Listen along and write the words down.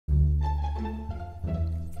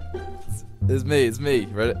It's me.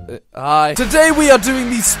 Ready? Hi. Today we are doing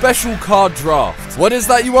the special card draft. What is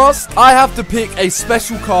that, you ask? I have to pick a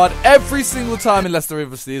special card every single time, unless there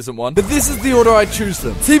obviously isn't one. But this is the order I choose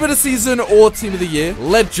them. Team of the season or team of the year.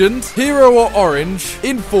 Legend, hero or orange,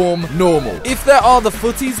 inform, normal. If there are the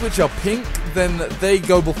footies which are pink, then they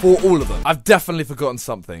go before all of them. I've definitely forgotten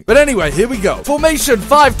something. But anyway, here we go. Formation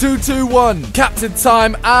 5-2-2-1. Captain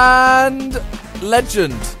time and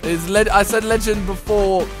legend. I said legend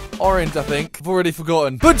before orange, I think. I've already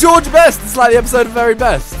forgotten. But George Best. It's like the episode of Very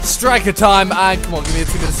Best. Striker time and come on, give me a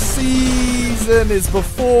team of the season. Is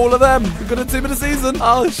before all of them. We've got a team of the season.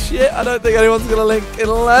 Oh shit, I don't think anyone's gonna link in.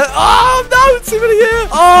 Oh no, team of the year.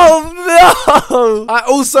 Oh no. I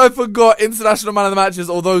also forgot international man of the matches,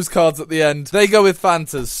 or those cards at the end. They go with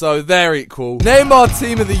Fantas, so they're equal. Neymar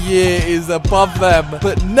team of the year is above them,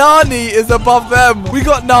 but Nani is above them. We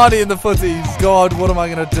got Nani in the footies. God, what am I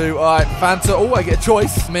gonna do? Alright, Fanta. Oh, I get a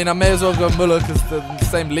choice. I mean, I may as well go Muller because they're in the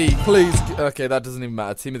same league. Please. Okay, that doesn't even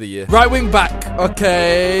matter. Team of the year. Right wing back.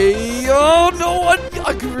 Okay. Oh no,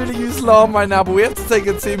 I could really use Lam right now, but we have to take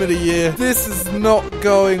a team of the year. This is not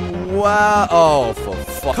going well. Oh, for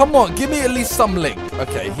fuck. Come on, give me at least some link.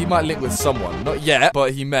 Okay, he might link with someone. Not yet,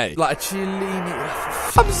 but he may. Like a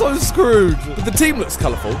Chiellini. I'm so screwed. But the team looks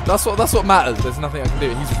colourful. That's what matters. There's nothing I can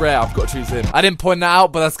do. He's rare. I've got to choose him. I didn't point that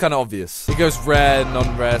out, but that's kind of obvious. It goes rare,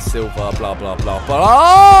 non-rare, silver, blah, blah, blah. But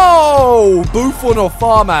oh! Buffon or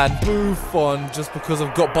Farman? Buffon, just because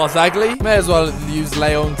I've got Barzagli. May as well use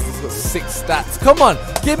Leon because he's got 6 stats. Come on,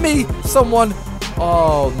 give me someone.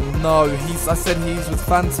 Oh no, I said he's with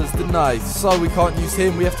Fantas, didn't I? So we can't use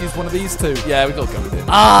him. We have to use one of these two. Yeah, we got to go with him.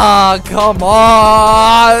 Ah, come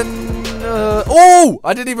on. Oh,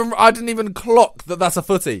 I didn't even clock that that's a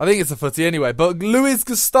footy. I think it's a footy anyway. But Luis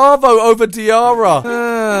Gustavo over Diarra.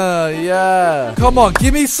 Yeah. Come on,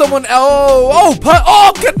 give me someone else.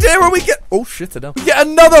 Oh, Kadira, we get. Oh shit, I know. We get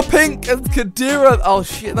another pink and Kadira. Oh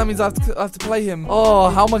shit, that means I have to play him. Oh,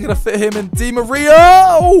 how am I gonna fit him in? Di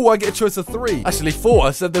Maria. Oh, I get a choice of 3. Actually 4.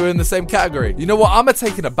 I said they were in the same category. You know what? I'm gonna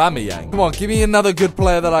take an Aubameyang. Come on, give me another good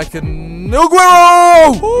player that I can.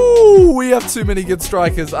 Aguero! Oh, we have too many good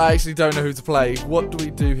strikers. I actually don't know who to play. What do we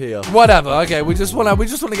do here? Whatever. Okay, we just want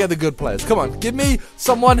to get the good players. Come on, give me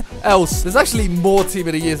someone else. There's actually more team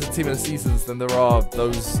of the years and team of the seasons than there are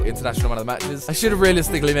those international man of the matches. I should have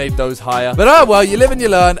realistically made those higher. But oh well, you live and you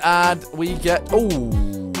learn, and we get. Oh.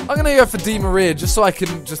 I'm going to go for Di Maria just so I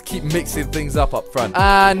can just keep mixing things up front.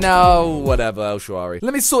 And now, whatever, El Shawari.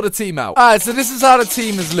 Let me sort the team out. Alright, so this is how the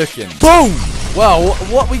team is looking. Boom! Well,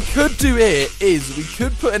 what we could do here is we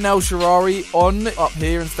could put an El Shawari on up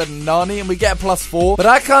here instead of Nani, and we get a +4. But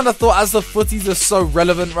I kind of thought, as the footies are so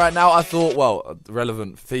relevant right now, I thought, well,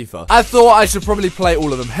 relevant FIFA. I thought I should probably play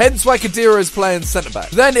all of them. Hence why Kadira is playing centre-back.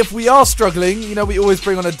 Then, if we are struggling, you know, we always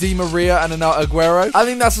bring on a Di Maria and an Aguero. I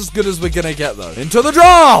think that's as good as we're going to get, though. Into the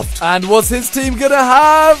draft! And what's his team going to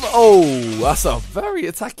have? Oh, that's a very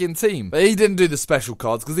attacking team. But he didn't do the special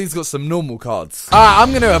cards because he's got some normal cards. Alright, I'm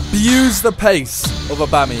going to abuse the pace of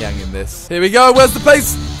Aubameyang in this. Here we go. Where's the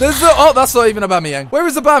pace? There's the. Oh, that's not even Aubameyang. Where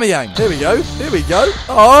is Aubameyang? Here we go. Here we go.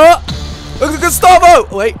 Oh, look at Gustavo.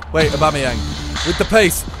 Wait, Aubameyang with the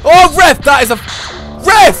pace. Oh, ref. That is a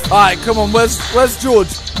ref. All right, come on. Where's George?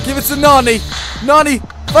 Give it to Nani. Nani.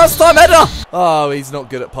 First time header. Oh, he's not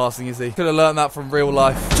good at passing, is he? Could have learned that from real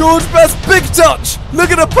life. George Best, big touch. Look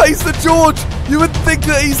at the pace of George. You would think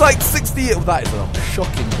that he's like 60. Oh, that is a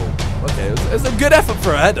shocking ball. Okay, it was a good effort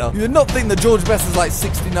for a header. You would not think that George Best is like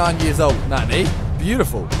 69 years old. Nani.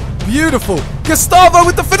 Beautiful. Beautiful. Gustavo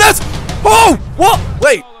with the finesse. Oh, what?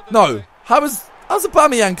 Wait, no. How's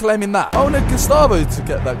Aubameyang claiming that? Oh, no, Gustavo to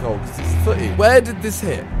get that goal because it's footy. Where did this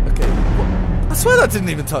hit? Okay, what? I swear that didn't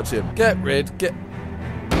even touch him. Get.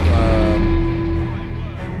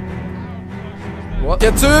 What?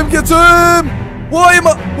 Get to him! What am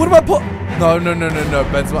I put? No,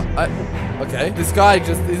 Benzema. Okay, this guy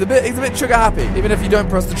he's a bit trigger happy. Even if you don't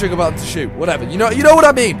press the trigger button to shoot. Whatever. You know what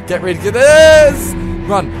I mean. Get rid of this.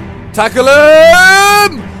 Run. Tackle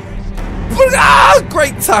him! Ah,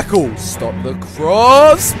 great tackle. Stop the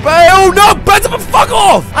cross. Bale. No, Benzema, fuck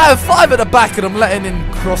off! I have 5 at the back and I'm letting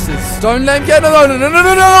in crosses. Don't let him get no.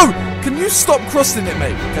 Can you stop crossing it,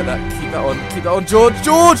 mate? Get that. Keep that on,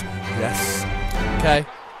 George. Yes. Okay.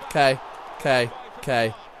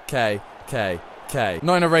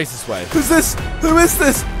 Not in a racist way. Who's this? Who is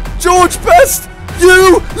this? George Best!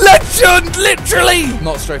 You legend! Literally!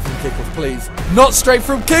 Not straight from kickoff, please. Not straight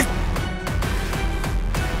from kickoff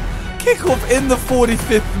in the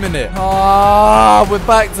 45th minute. Ah, we're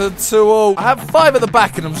back to 2-0. I have 5 at the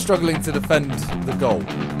back and I'm struggling to defend the goal.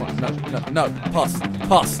 Come on, no. Pass.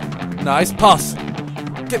 Nice, pass.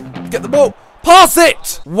 Get the ball. Pass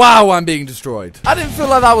it! Wow, I'm being destroyed. I didn't feel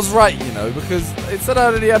like that was right, you know, because it said I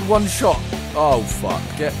only had one shot. Oh, fuck.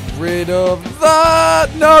 Get rid of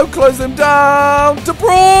that. No, close them down. De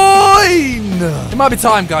Bruyne. It might be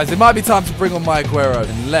time, guys. It might be time to bring on my Aguero.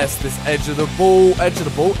 Unless this edge of the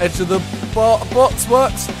box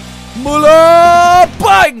works. Muller.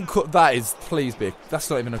 Bang. That is, please be. That's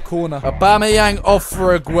not even a corner. Aubameyang off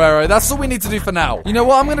for Aguero. That's all we need to do for now. You know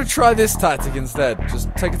what? I'm going to try this tactic instead.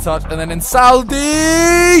 Just take a touch and then in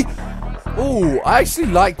Saldi. Ooh, I actually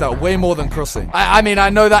like that way more than crossing. I mean, I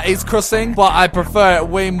know that is crossing, but I prefer it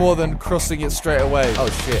way more than crossing it straight away. Oh,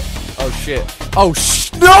 shit. Oh, shit. Oh,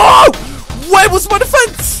 no! Where was my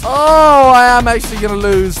defense? Oh, I am actually going to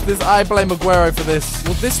lose. I blame Aguero for this.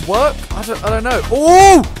 Will this work? I don't know.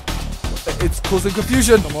 Ooh! It's causing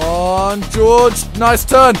confusion. Come on, George. Nice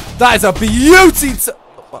turn. That is a beauty.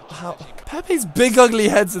 Pepe's big ugly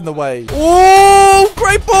head's in the way. Oh,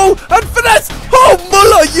 great ball and finesse. Oh,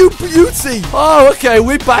 Muller, you beauty. Oh, okay,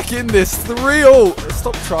 we're back in this 3-all.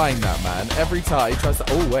 Stop trying that, man. Every time he tries to.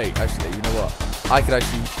 Oh, wait, actually, you know what? I could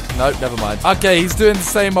actually. Nope, never mind. Okay, he's doing the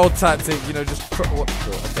same old tactic. You know, just.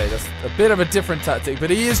 Okay, that's a bit of a different tactic, but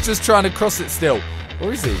he is just trying to cross it still.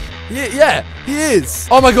 Or is he? Yeah, he is.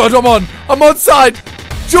 Oh my God, I'm on. I'm onside.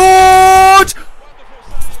 George.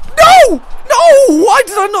 No. No! Why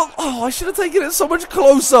did I not? Oh, I should have taken it so much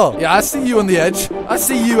closer. Yeah, I see you on the edge. I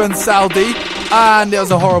see you and Saldi. And it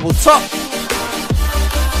was a horrible top.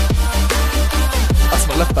 That's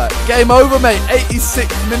my left back. Game over, mate.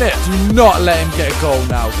 86th minute. Do not let him get a goal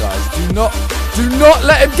now, guys. Do not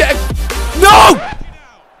let him get a... No!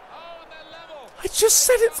 I just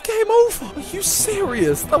said it's game over. Are you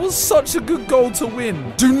serious? That was such a good goal to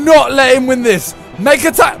win. Do not let him win this. Make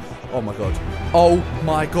a tap. Oh, my God. Oh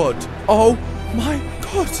my God. Oh my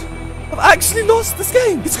God. I've actually lost this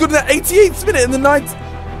game. It's good in the 88th minute in the 9th.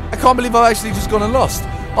 I can't believe I've actually just gone and lost.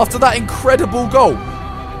 After that incredible goal.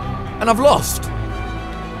 And I've lost.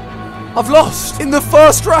 I've lost in the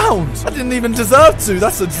first round. I didn't even deserve to.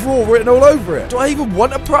 That's a draw written all over it. Do I even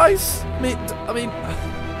want a prize? I mean,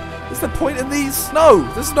 is there point in these? No,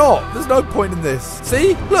 there's not. There's no point in this.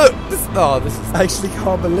 See? Look. This is... I actually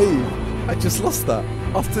can't believe I just lost that.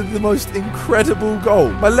 After the most incredible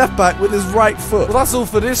goal. My left back with his right foot. Well, that's all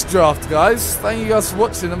for this draft, guys. Thank you guys for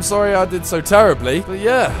watching. I'm sorry I did so terribly. But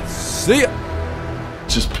yeah, see ya.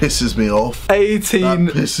 Just pisses me off. 18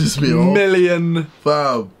 pisses me off. million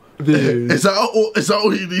Fam. views. Is that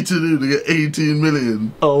all you need to do to get 18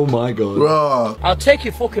 million? Oh my God. Bruh. I'll take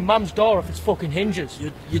your fucking mum's door if it's fucking hinges.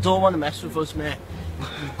 You don't want to mess with us, mate.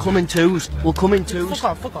 Come in twos. We'll come in twos.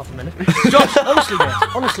 Fuck off a minute. Josh, honestly, mate,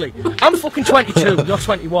 honestly. I'm fucking 22, you're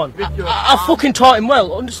 21. I fucking taught him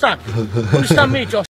well, understand? Understand me, Josh.